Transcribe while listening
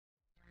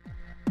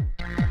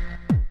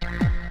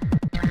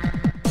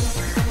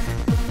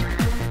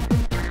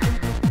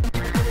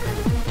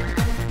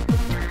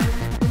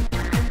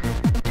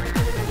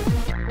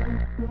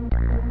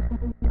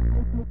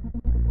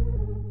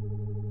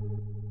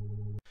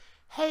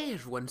Hey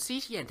everyone,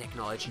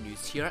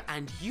 CTNtechnologynews here,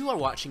 and you are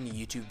watching a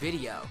YouTube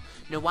video.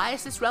 Now why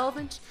is this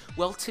relevant?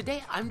 Well,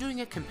 today I'm doing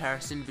a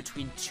comparison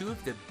between two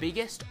of the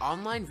biggest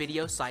online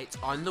video sites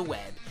on the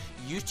web,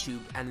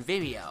 YouTube and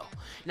Vimeo.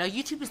 Now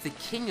YouTube is the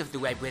king of the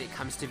web when it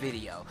comes to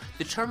video.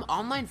 The term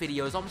online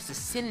video is almost a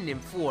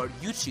synonym for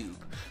YouTube.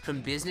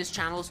 From business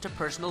channels to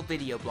personal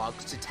video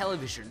blogs to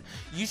television,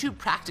 YouTube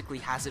practically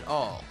has it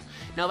all.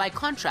 Now by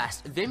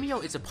contrast,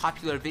 Vimeo is a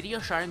popular video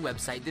sharing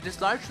website that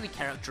is largely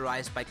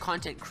characterized by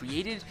content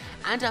created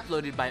and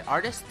uploaded by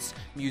artists,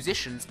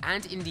 musicians,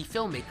 and indie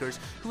filmmakers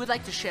who would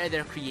like to share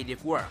their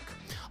creative work.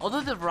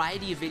 Although the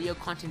variety of video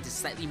content is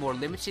slightly more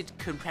limited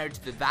compared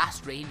to the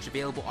vast range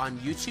available on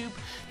YouTube,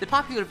 the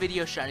popular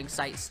video sharing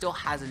site still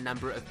has a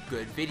number of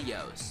good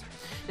videos.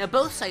 Now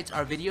both sites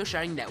are video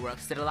sharing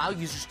networks that allow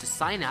users to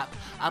sign up,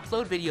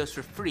 upload videos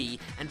for free,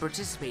 and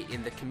participate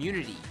in the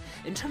community.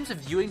 In terms of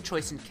viewing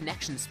choice and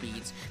connection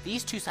speeds,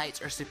 these two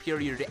sites are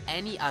superior to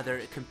any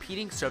other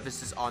competing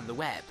services on the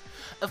web.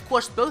 Of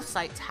course, both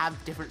sites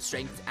have different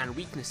strengths and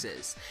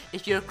weaknesses.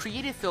 If you're a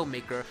creative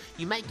filmmaker,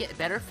 you might get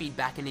better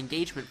feedback and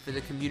engagement for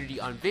the community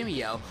on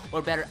Vimeo,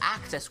 or better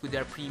access with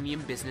their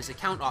premium business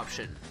account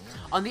option.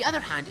 On the other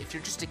hand, if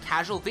you're just a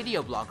casual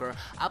video blogger,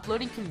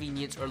 uploading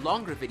convenience or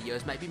longer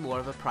videos might be more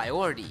of a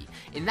priority.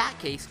 In that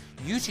case,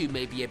 YouTube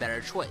may be a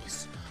better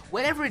choice.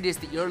 Whatever it is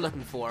that you're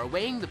looking for,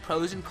 weighing the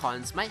pros and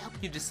cons might help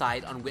you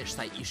decide on which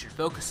site you should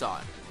focus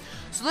on.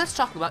 So let's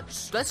start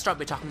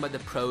by talking about the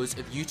pros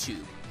of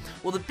YouTube.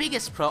 Well, the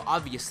biggest pro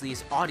obviously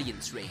is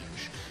audience range.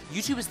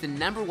 YouTube is the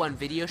 #1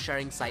 video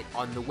sharing site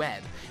on the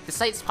web. The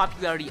site's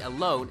popularity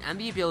alone and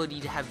the ability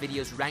to have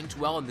videos ranked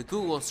well in the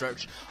Google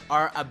search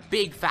are a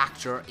big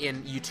factor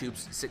in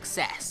YouTube's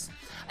success.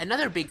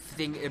 Another big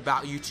thing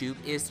about YouTube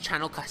is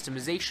channel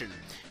customization.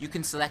 You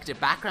can select a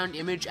background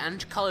image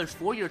and colors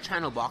for your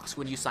channel box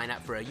when you sign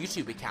up for a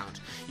YouTube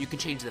account. You can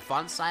change the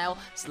font style,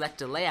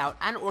 select a layout,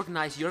 and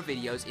organize your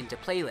videos into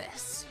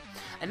playlists.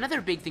 Another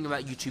big thing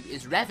about YouTube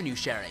is revenue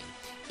sharing.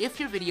 If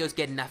your videos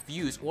get enough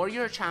views or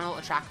your channel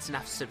attracts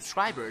enough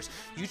subscribers,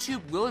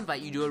 YouTube will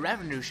invite you to a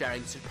revenue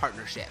sharing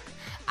partnership.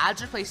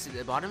 Ads are placed at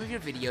the bottom of your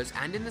videos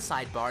and in the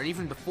sidebar, and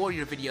even before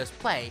your videos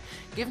play,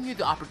 giving you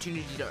the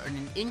opportunity to earn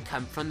an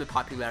income from the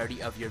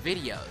popularity of your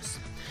videos.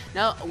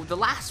 Now, the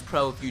last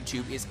pro of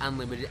YouTube is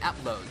unlimited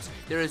uploads.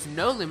 There is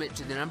no limit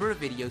to the number of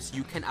videos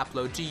you can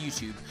upload to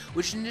YouTube,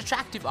 which is an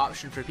attractive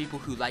option for people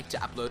who like to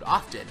upload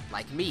often,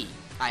 like me.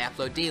 I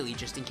upload daily,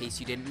 just in case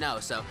you didn't know,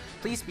 so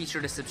please be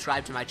sure to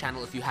subscribe to my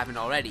channel if you haven't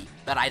already,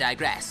 but I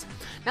digress.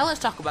 Now let's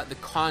talk about the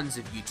cons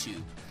of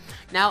YouTube.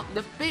 Now,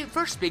 the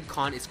first big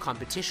con is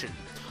competition.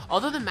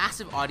 Although the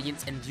massive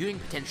audience and viewing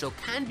potential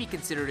can be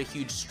considered a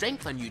huge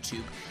strength on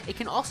YouTube, it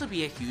can also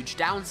be a huge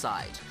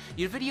downside.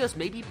 Your videos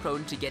may be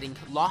prone to getting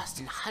lost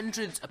in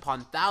hundreds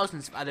upon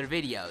thousands of other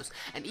videos,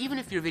 and even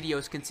if your video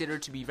is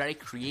considered to be very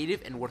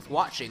creative and worth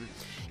watching,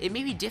 it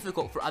may be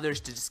difficult for others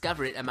to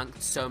discover it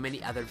amongst so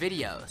many other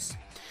videos.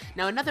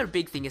 Now another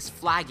big thing is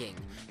flagging.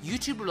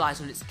 YouTube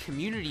relies on its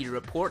community to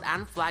report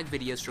and flag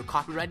videos for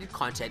copyrighted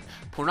content,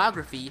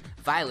 pornography,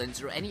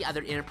 violence, or any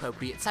other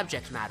inappropriate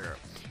subject matter.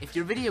 If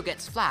your video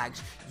gets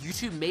flagged,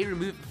 YouTube may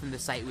remove it from the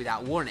site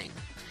without warning.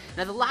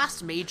 Now the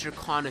last major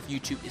con of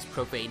YouTube is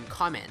profane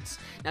comments.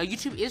 Now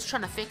YouTube is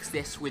trying to fix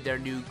this with their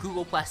new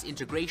Google Plus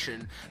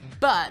integration,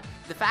 but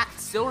the fact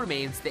still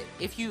remains that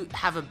if you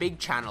have a big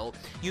channel,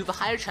 you have a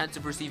higher chance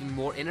of receiving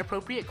more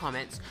inappropriate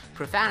comments,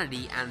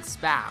 profanity, and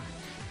spam.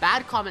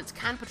 Bad comments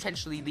can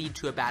potentially lead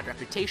to a bad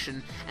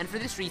reputation, and for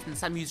this reason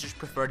some users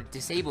prefer to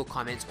disable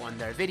comments on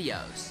their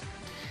videos.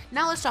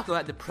 Now let's talk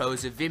about the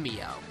pros of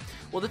Vimeo.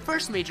 Well, the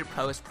first major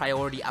pro is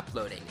priority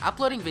uploading.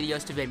 Uploading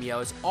videos to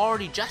Vimeo is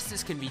already just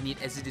as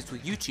convenient as it is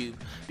with YouTube,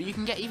 but you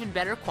can get even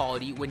better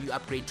quality when you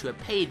upgrade to a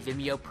paid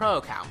Vimeo Pro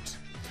account.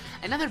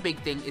 Another big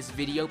thing is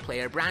video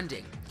player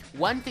branding.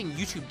 One thing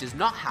YouTube does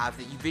not have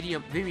that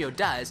Vimeo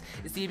does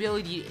is the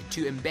ability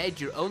to embed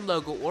your own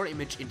logo or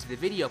image into the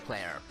video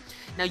player.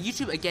 Now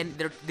YouTube, again,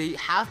 they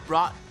have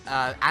brought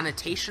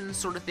annotation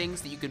sort of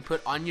things that you can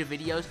put on your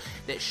videos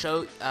that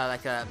show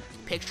like a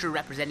picture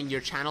representing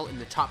your channel in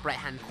the top right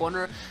hand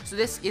corner, so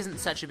this isn't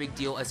such a big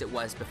deal as it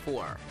was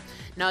before.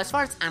 Now as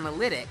far as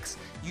analytics,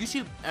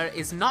 YouTube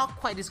is not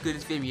quite as good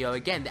as Vimeo.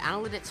 Again, the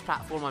analytics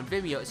platform on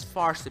Vimeo is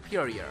far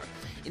superior.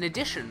 In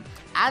addition,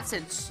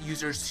 AdSense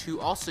users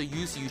who also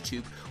use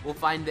YouTube will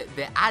find that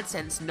the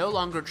AdSense no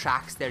longer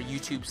tracks their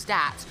YouTube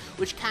stats,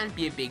 which can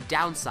be a big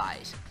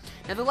downside.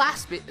 Now the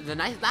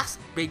last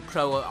big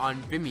pro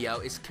on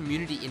Vimeo is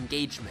community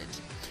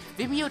engagement.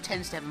 Vimeo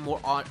tends to have more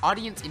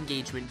audience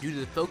engagement due to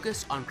the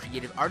focus on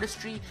creative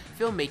artistry,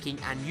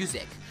 filmmaking, and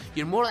music.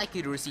 You're more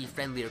likely to receive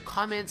friendlier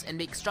comments and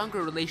make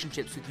stronger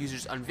relationships with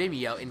users on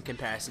Vimeo in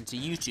comparison to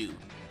YouTube.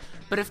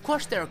 But of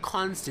course there are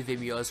cons to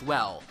Vimeo as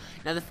well.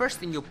 Now the first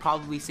thing you'll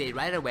probably say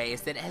right away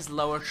is that it has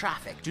lower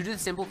traffic. Due to the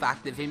simple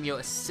fact that Vimeo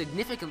is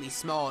significantly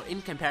small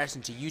in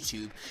comparison to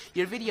YouTube,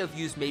 your video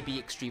views may be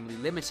extremely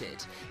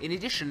limited. In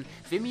addition,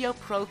 Vimeo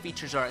Pro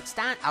features are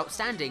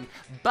outstanding,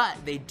 but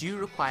they do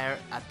require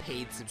a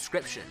paid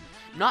subscription.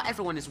 Not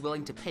everyone is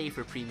willing to pay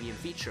for premium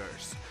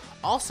features.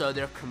 Also,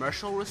 there are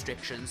commercial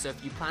restrictions, so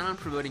if you plan on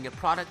promoting a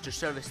product or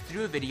service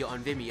through a video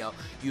on Vimeo,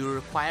 you are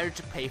required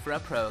to pay for a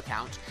Pro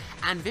account,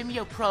 and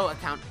Vimeo Pro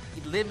account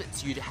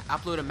limits you to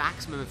upload a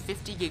maximum of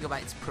 50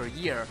 gigabytes per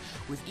year,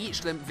 with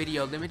each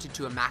video limited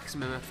to a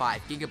maximum of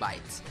 5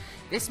 gigabytes.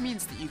 This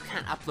means that you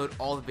can't upload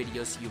all the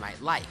videos you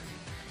might like.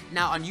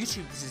 Now on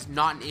YouTube this is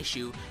not an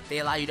issue, they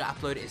allow you to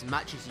upload as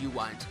much as you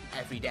want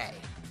every day.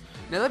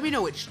 Now let me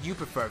know which you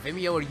prefer,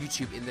 Vimeo or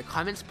YouTube, in the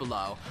comments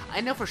below. I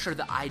know for sure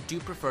that I do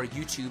prefer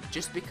YouTube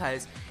just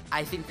because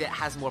I think that it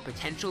has more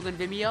potential than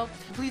Vimeo.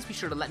 Please be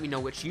sure to let me know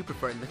which you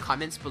prefer in the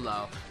comments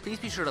below. Please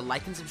be sure to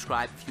like and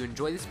subscribe if you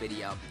enjoy this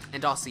video,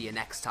 and I'll see you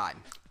next time.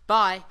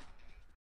 Bye!